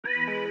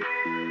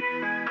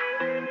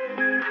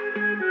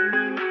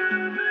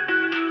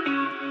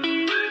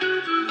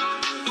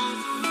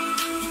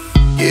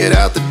get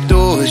out the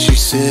door, she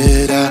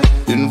said,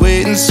 I've been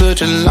waiting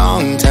such a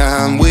long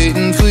time,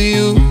 waiting for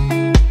you.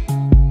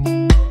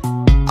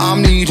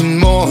 I'm needing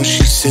more,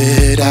 she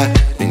said,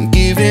 I've been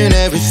giving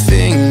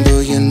everything,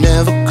 but you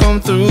never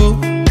come through.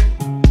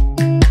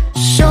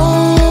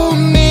 Show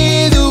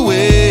me the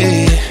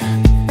way,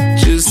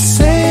 just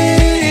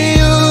say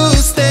you'll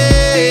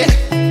stay.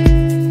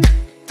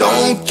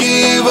 Don't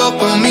give up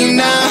on me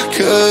now,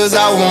 'cause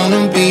I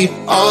wanna be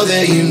all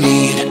that you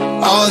need,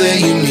 all that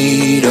you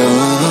need.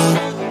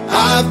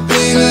 I've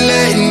been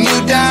letting you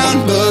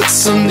down, but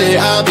someday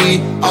I'll be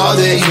all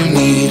that you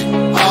need,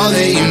 all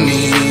that you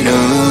need.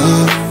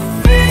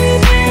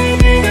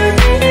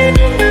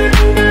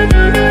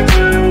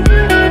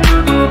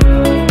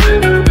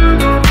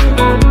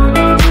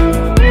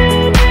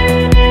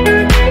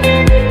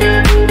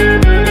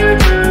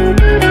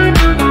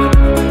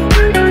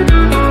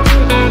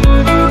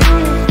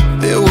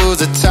 There was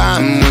a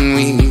time when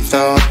we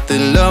thought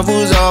that love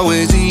was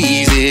always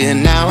easy,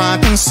 and now I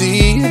can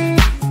see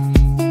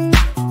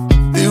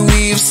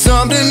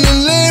something to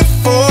live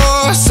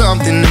for,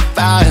 something to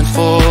fight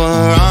for.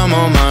 I'm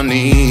on my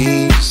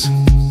knees.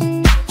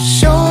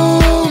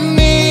 Show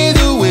me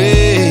the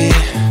way,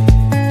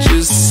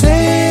 just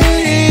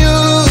say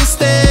you'll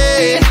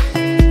stay.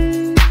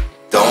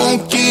 Don't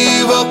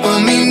give up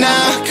on me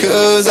now,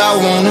 'cause I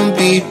wanna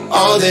be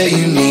all that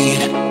you need,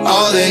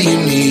 all that you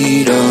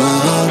need.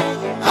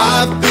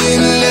 I've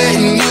been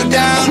letting you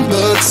down,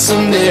 but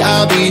someday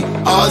I'll be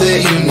all that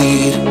you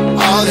need,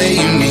 all that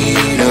you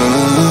need.